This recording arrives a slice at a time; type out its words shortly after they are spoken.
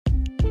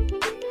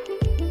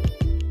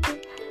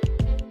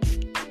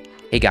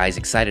Hey guys,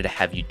 excited to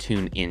have you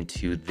tune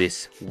into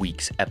this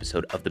week's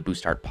episode of the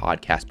Boostart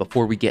podcast.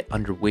 Before we get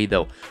underway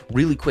though,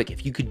 really quick,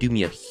 if you could do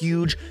me a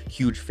huge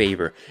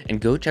favor and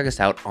go check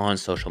us out on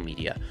social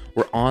media.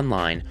 We're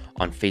online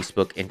on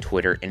Facebook and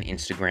Twitter and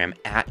Instagram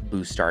at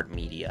Boostart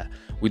Media.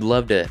 We'd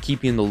love to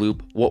keep you in the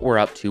loop, what we're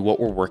up to, what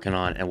we're working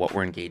on, and what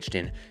we're engaged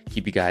in.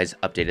 Keep you guys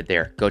updated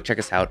there. Go check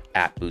us out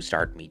at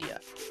Boostart Media.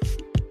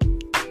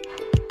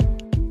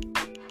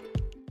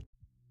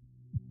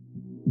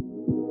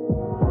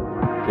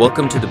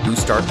 Welcome to the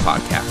Boostart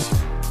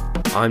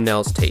podcast. I'm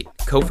Nels Tate,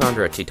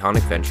 co-founder at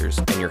Titanic Ventures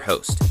and your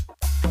host.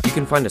 You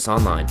can find us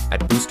online at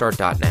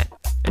boostart.net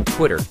and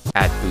Twitter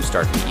at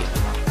boostartmedia.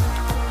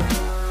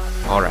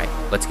 All right,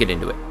 let's get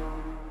into it.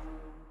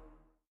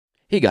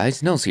 Hey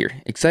guys, Nels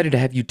here. Excited to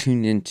have you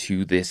tune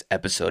into this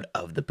episode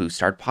of the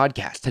Boostart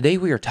podcast. Today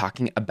we are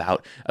talking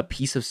about a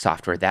piece of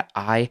software that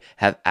I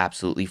have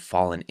absolutely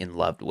fallen in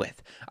love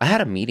with. I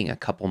had a meeting a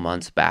couple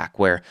months back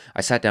where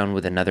I sat down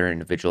with another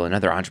individual,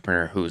 another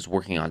entrepreneur who was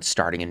working on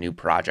starting a new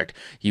project.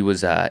 He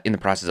was in the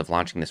process of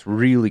launching this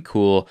really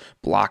cool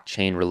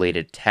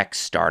blockchain-related tech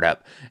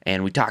startup,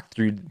 and we talked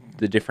through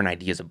the different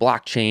ideas of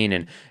blockchain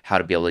and how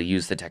to be able to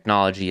use the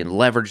technology and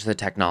leverage the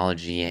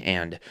technology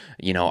and,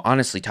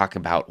 honestly talk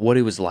about what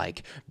it was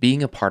like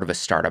being a part of a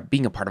startup,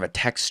 being a part of a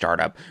tech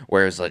startup,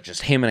 where it was like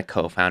just him and a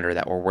co-founder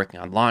that were working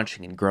on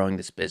launching and growing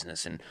this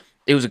business. And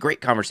it was a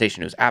great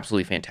conversation. It was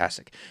absolutely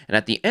fantastic. And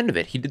at the end of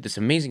it, he did this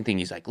amazing thing.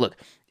 He's like, look,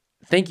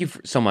 thank you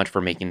so much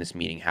for making this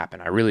meeting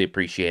happen. I really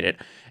appreciate it.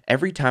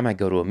 Every time I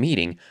go to a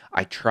meeting,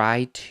 I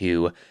try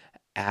to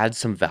add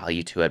some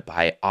value to it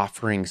by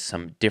offering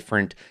some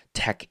different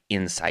tech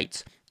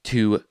insights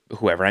to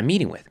whoever I'm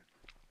meeting with.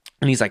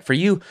 And he's like, for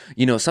you,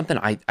 something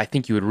I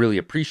think you would really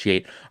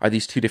appreciate are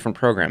these two different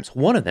programs.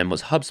 One of them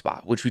was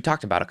HubSpot, which we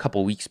talked about a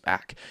couple weeks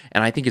back,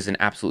 and I think is an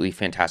absolutely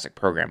fantastic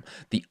program.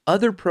 The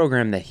other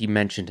program that he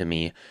mentioned to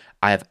me,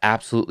 I have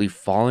absolutely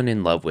fallen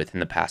in love with in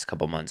the past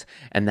couple months,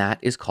 and that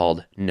is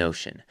called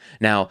Notion.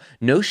 Now,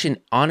 Notion,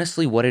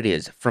 honestly, what it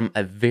is, from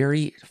a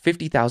very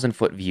 50,000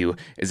 foot view,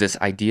 is this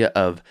idea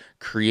of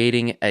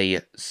creating a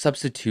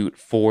substitute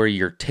for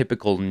your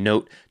typical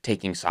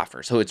note-taking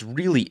software. So it's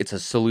a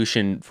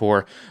solution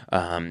for,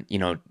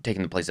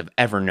 taking the place of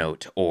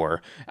Evernote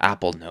or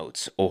Apple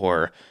Notes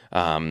or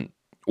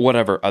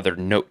whatever other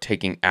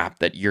note-taking app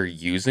that you're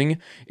using.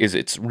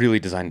 It's really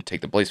designed to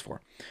take the place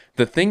for.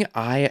 The thing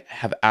I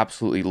have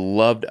absolutely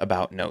loved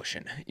about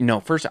Notion,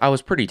 first I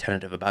was pretty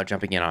tentative about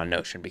jumping in on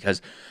Notion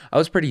because I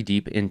was pretty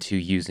deep into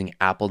using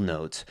Apple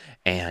Notes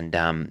and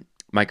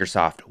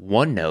Microsoft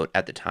OneNote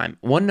at the time.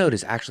 OneNote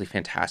is actually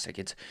fantastic.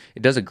 It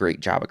does a great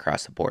job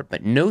across the board,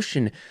 but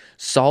Notion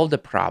solved a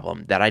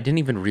problem that I didn't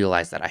even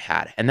realize that I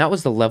had, and that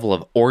was the level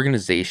of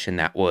organization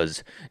that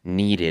was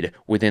needed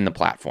within the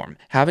platform.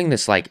 Having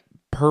this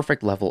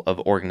perfect level of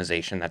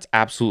organization that's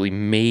absolutely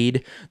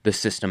made the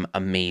system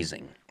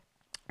amazing.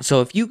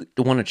 So if you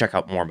want to check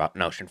out more about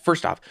Notion,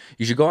 first off,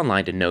 you should go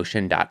online to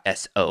notion.so.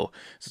 So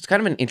it's kind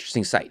of an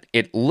interesting site.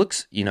 It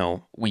looks,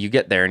 when you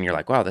get there and you're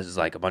like, wow, this is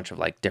like a bunch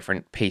of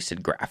different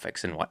pasted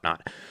graphics and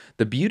whatnot.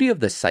 The beauty of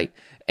the site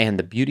and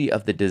the beauty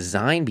of the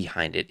design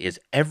behind it is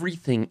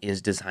everything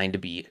is designed to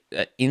be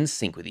in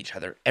sync with each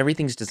other.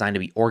 Everything's designed to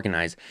be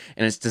organized,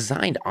 and it's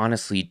designed,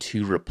 honestly,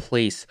 to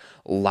replace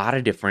a lot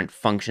of different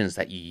functions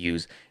that you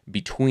use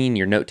between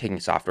your note-taking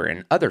software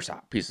and other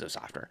pieces of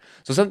software.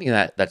 So something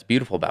that's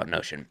beautiful about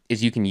Notion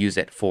is you can use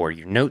it for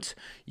your notes,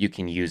 you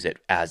can use it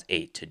as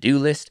a to-do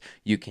list,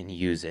 you can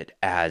use it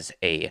as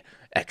a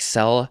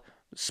Excel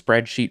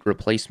spreadsheet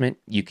replacement,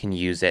 you can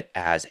use it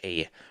as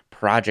a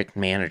project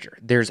manager.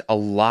 There's a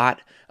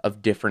lot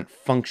of different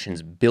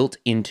functions built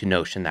into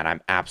Notion that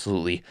I'm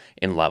absolutely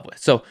in love with.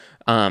 So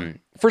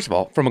first of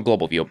all, from a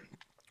global view,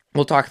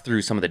 we'll talk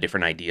through some of the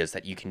different ideas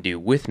that you can do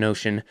with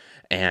Notion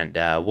and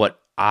what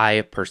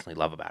I personally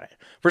love about it.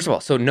 First of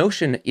all, so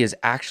Notion is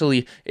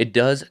actually, it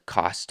does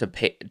cost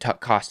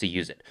to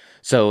use it.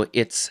 So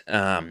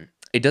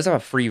it does have a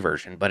free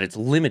version, but it's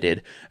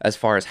limited as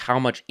far as how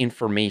much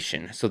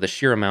information, so the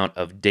sheer amount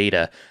of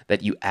data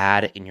that you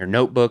add in your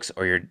notebooks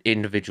or your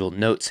individual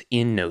notes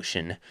in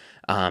Notion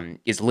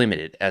is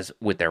limited as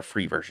with their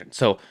free version.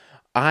 So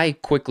I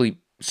quickly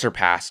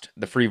surpassed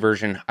the free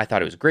version. I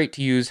thought it was great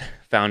to use,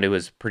 found it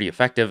was pretty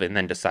effective, and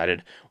then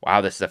decided, wow,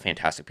 this is a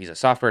fantastic piece of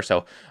software.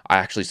 So I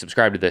actually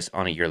subscribe to this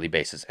on a yearly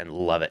basis and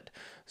love it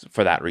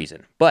for that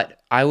reason. But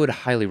I would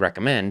highly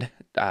recommend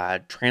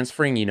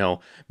transferring,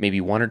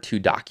 maybe one or two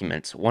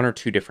documents, one or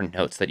two different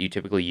notes that you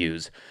typically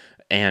use,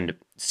 and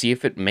see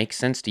if it makes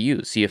sense to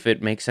use. See if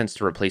it makes sense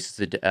to replace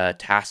the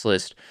task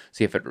list.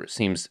 See if it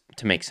seems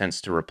to make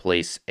sense to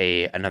replace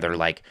another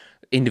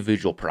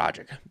individual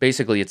project.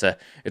 Basically, it's a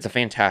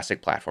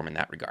fantastic platform in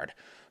that regard.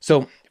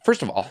 So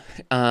first of all,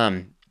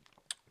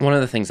 one of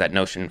the things that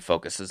Notion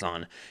focuses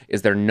on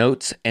is their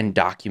notes and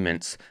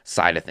documents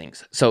side of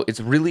things. So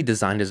it's really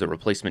designed as a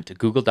replacement to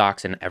Google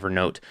Docs and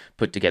Evernote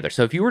put together.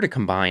 So if you were to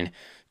combine,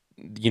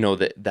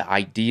 the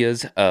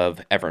ideas of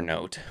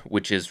Evernote,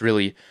 which is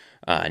really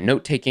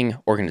note-taking,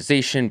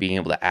 organization, being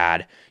able to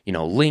add,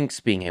 links,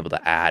 being able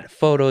to add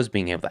photos,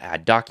 being able to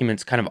add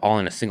documents, kind of all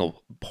in a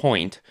single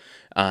point,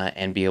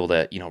 and be able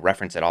to,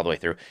 reference it all the way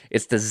through.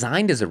 It's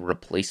designed as a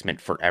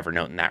replacement for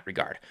Evernote in that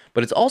regard,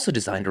 but it's also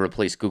designed to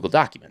replace Google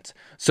Documents.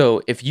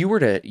 So if you were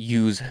to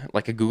use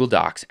like a Google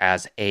Docs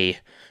as a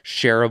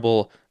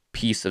shareable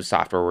piece of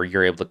software where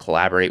you're able to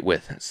collaborate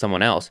with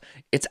someone else,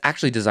 it's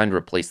actually designed to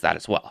replace that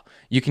as well.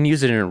 You can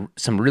use it in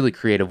some really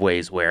creative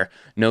ways where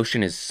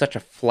Notion is such a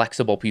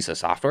flexible piece of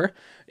software.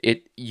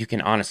 You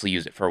can honestly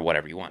use it for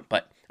whatever you want.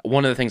 But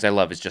one of the things I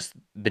love is just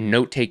the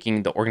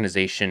note-taking, the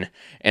organization,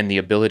 and the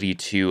ability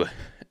to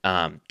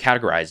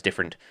categorize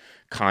different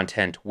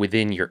content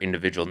within your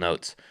individual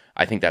notes.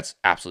 I think that's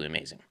absolutely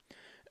amazing.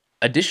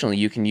 Additionally,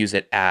 you can use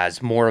it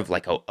as more of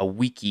like a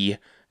wiki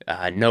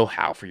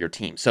know-how for your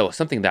team. So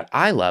something that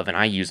I love and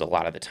I use a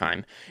lot of the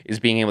time is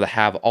being able to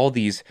have all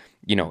these,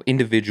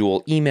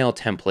 individual email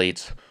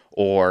templates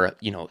or,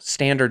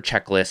 standard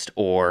checklist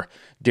or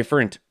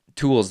different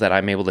tools that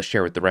I'm able to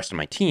share with the rest of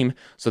my team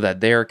so that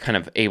they're kind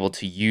of able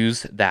to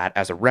use that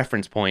as a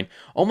reference point,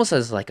 almost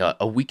as like a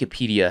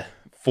Wikipedia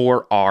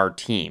for our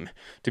team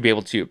to be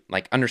able to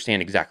like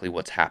understand exactly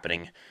what's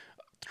happening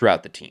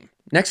throughout the team.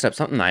 Next up,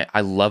 something I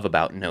love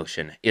about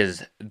Notion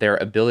is their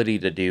ability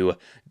to do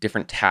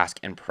different tasks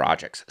and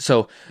projects.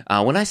 So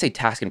when I say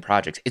task and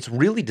projects, it's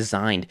really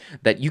designed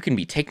that you can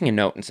be taking a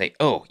note and say,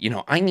 oh,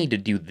 I need to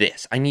do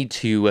this. I need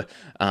to,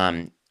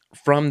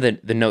 from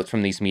the notes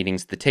from these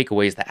meetings, the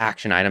takeaways, the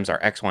action items are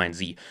X, Y, and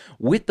Z.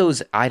 With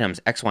those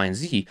items, X, Y, and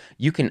Z,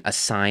 you can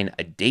assign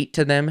a date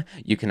to them.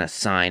 You can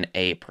assign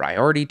a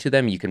priority to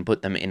them. You can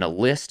put them in a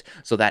list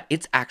so that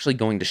it's actually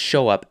going to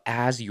show up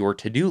as your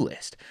to-do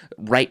list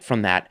right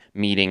from that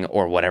meeting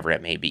or whatever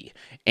it may be.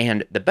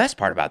 And the best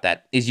part about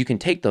that is you can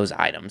take those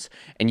items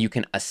and you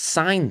can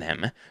assign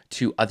them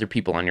to other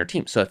people on your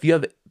team. So if you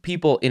have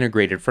people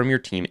integrated from your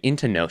team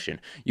into Notion,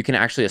 you can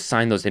actually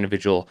assign those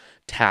individual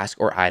tasks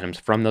or items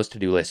from those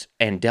to-do lists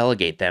and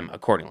delegate them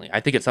accordingly. I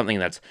think it's something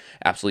that's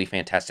absolutely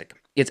fantastic.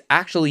 It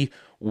actually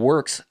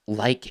works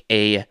like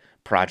a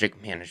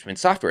project management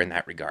software in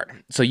that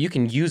regard. So you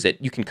can use it,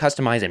 you can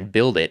customize and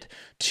build it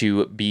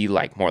to be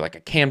like more like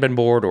a Kanban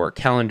board or a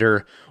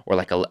calendar or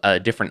like a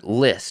different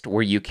list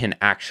where you can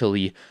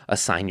actually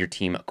assign your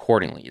team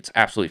accordingly. It's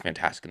absolutely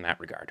fantastic in that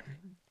regard.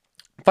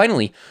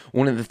 Finally,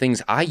 one of the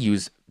things I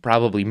use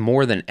probably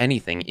more than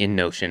anything in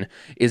Notion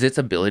is its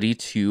ability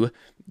to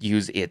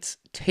use its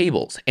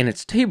tables. And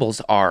its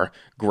tables are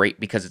great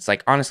because it's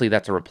like, honestly,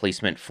 that's a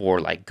replacement for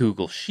like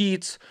Google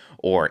Sheets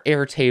or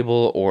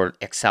Airtable or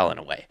Excel in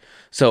a way.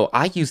 So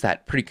I use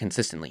that pretty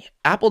consistently.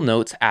 Apple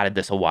Notes added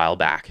this a while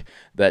back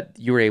that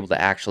you were able to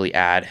actually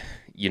add,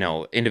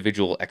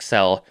 individual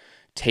Excel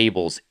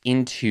tables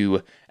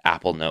into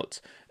Apple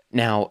Notes.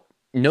 Now,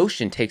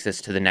 Notion takes us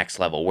to the next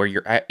level where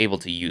you're able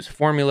to use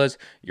formulas,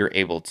 you're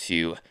able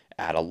to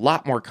add a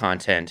lot more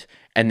content,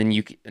 and then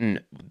you can,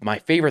 my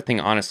favorite thing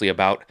honestly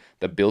about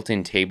the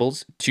built-in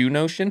tables to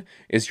Notion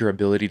is your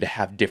ability to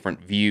have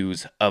different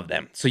views of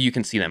them. So you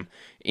can see them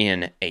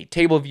in a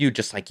table view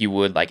just like you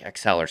would like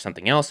Excel or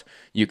something else.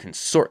 You can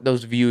sort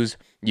those views.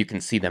 You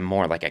can see them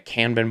more like a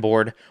Kanban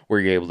board where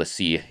you're able to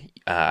see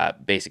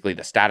basically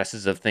the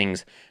statuses of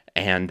things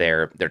and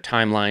their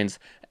timelines.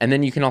 And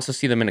then you can also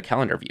see them in a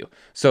calendar view.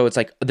 So it's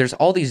like there's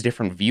all these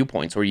different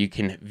viewpoints where you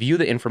can view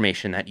the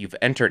information that you've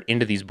entered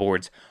into these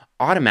boards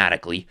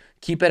automatically,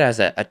 keep it as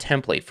a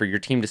template for your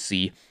team to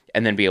see,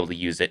 and then be able to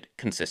use it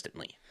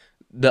consistently.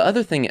 The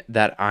other thing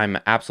that I'm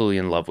absolutely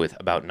in love with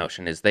about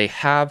Notion is they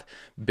have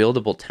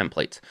buildable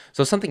templates.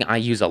 So something I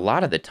use a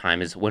lot of the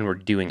time is when we're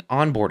doing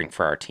onboarding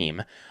for our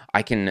team,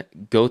 I can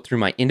go through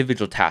my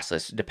individual task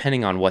lists,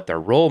 depending on what their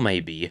role may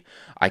be.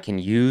 I can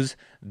use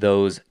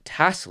those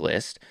task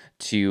lists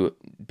to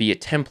be a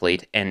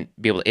template and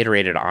be able to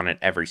iterate it on it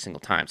every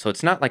single time. So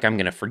it's not like I'm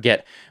going to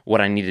forget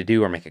what I need to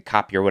do or make a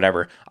copy or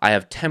whatever. I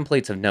have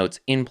templates of notes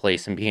in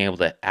place, and being able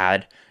to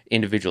add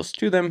individuals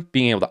to them,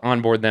 being able to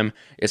onboard them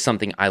is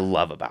something I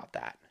love about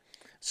that.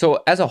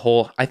 So as a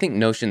whole, I think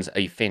Notion's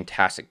a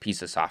fantastic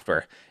piece of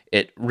software.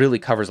 It really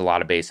covers a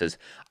lot of bases.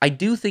 I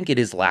do think it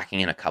is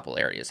lacking in a couple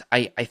areas.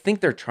 I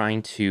think they're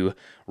trying to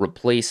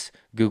replace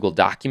Google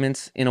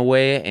Documents in a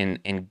way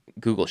and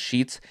Google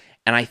Sheets.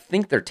 And I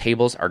think their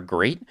tables are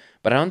great,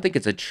 but I don't think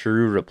it's a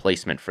true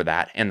replacement for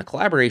that. And the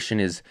collaboration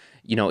is,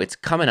 it's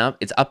coming up,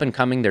 it's up and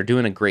coming. They're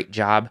doing a great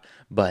job,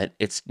 but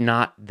it's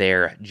not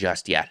there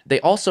just yet. They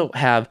also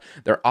have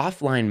their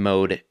offline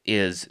mode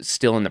is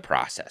still in the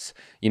process.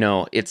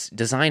 It's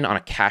designed on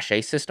a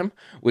cache system,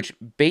 which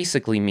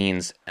basically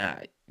means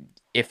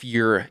if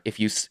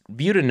you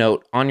viewed a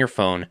note on your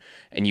phone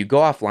and you go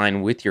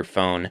offline with your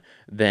phone,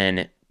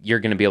 then you're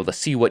going to be able to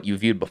see what you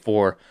viewed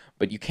before,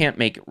 but you can't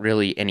make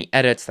really any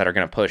edits that are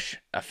going to push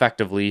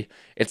effectively.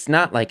 It's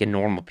not like a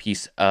normal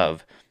piece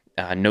of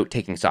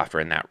note-taking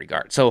software in that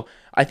regard. So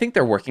I think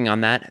they're working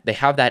on that. They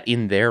have that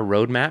in their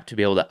roadmap to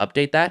be able to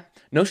update that.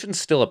 Notion's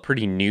still a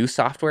pretty new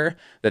software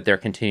that they're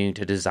continuing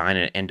to design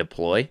and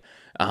deploy.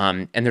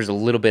 And there's a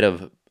little bit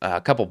of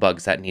a couple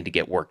bugs that need to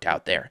get worked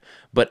out there.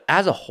 But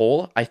as a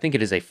whole, I think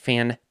it is a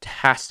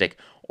fantastic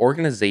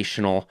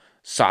organizational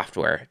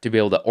software to be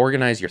able to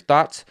organize your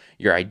thoughts,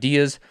 your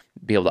ideas,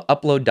 be able to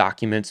upload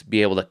documents,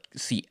 be able to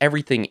see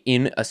everything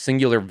in a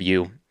singular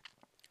view,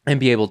 and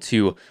be able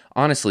to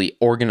honestly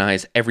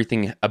organize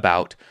everything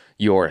about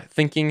your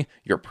thinking,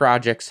 your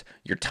projects,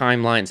 your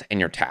timelines, and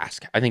your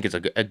task. I think it's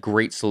a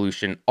great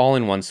solution,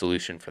 all-in-one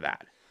solution for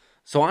that.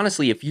 So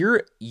honestly, if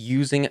you're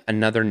using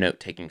another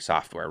note-taking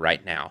software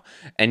right now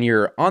and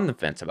you're on the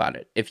fence about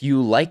it, if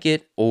you like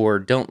it or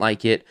don't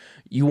like it,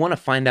 you want to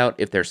find out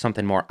if there's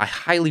something more, I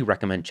highly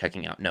recommend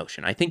checking out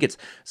Notion. I think it's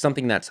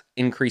something that's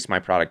increased my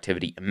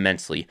productivity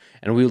immensely,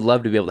 and we would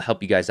love to be able to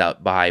help you guys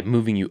out by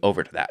moving you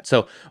over to that.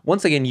 So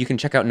once again, you can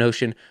check out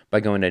Notion by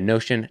going to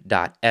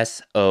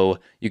notion.so.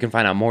 You can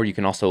find out more. You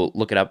can also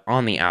look it up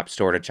on the App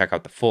Store to check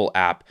out the full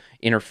app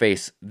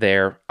interface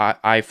there,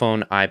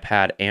 iPhone,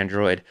 iPad,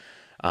 Android.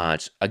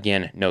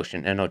 Again,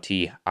 Notion,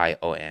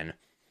 Notion.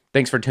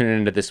 Thanks for tuning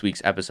into this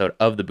week's episode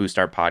of the Boost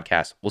Start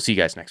Podcast. We'll see you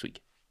guys next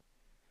week.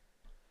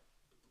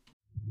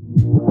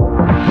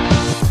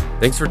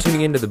 Thanks for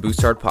tuning into the Boost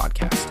Start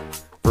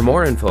Podcast. For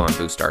more info on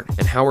Boost Start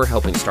and how we're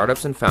helping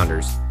startups and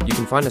founders, you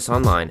can find us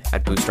online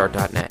at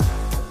booststart.net.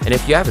 And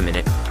if you have a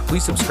minute,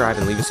 please subscribe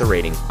and leave us a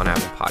rating on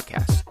Apple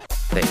Podcasts.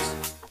 Thanks.